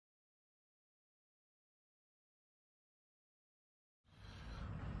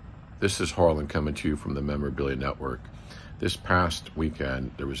This is Harlan coming to you from the Memorabilia Network. This past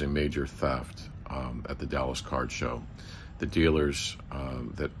weekend, there was a major theft at the Dallas Card Show. The dealers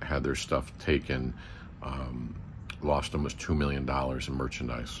that had their stuff taken lost almost $2 million in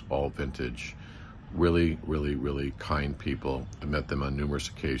merchandise, all vintage. Really, really, really kind people. I met them on numerous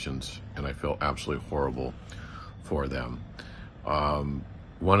occasions, and I feel absolutely horrible for them.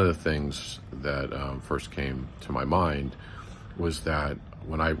 One of the things that first came to my mind was that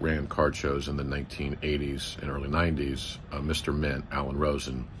when I ran card shows in the 1980s and early 90s, Mr. Mint, Alan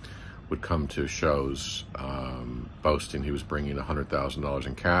Rosen, would come to shows boasting he was bringing $100,000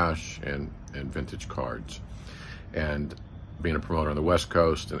 in cash and vintage cards. And being a promoter on the West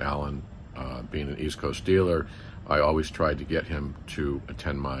Coast and Alan being an East Coast dealer, I always tried to get him to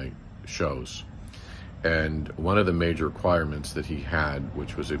attend my shows. And one of the major requirements that he had,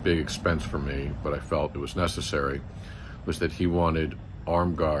 which was a big expense for me, but I felt it was necessary, was that he wanted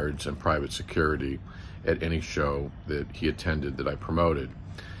armed guards and private security at any show that he attended that I promoted.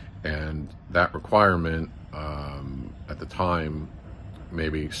 And that requirement at the time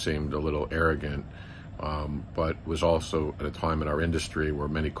maybe seemed a little arrogant, but was also at a time in our industry where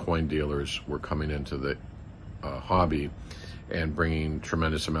many coin dealers were coming into the hobby and bringing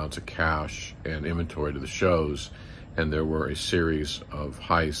tremendous amounts of cash and inventory to the shows. And there were a series of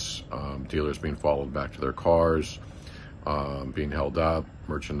heists, dealers being followed back to their cars, being held up,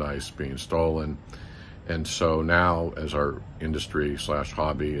 merchandise being stolen. And so now, as our industry /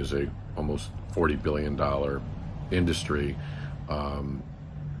 hobby is a almost $40 billion industry,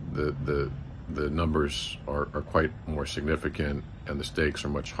 the numbers are quite more significant and the stakes are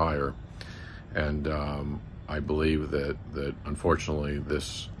much higher. And I believe that unfortunately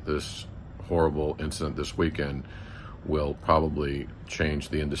this horrible incident this weekend will probably change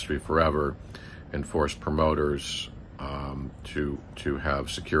the industry forever and force promoters to have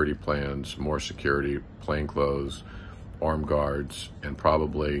security plans, more security, plainclothes, armed guards, and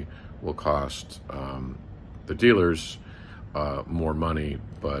probably will cost the dealers more money,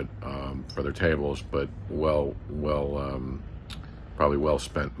 but for their tables, but probably well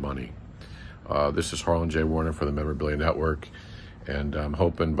spent money. This is Harlan J. Werner for the Memorabilia Network, and I'm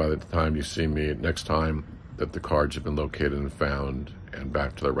hoping by the time you see me next time that the cards have been located and found and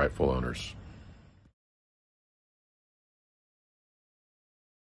back to their rightful owners.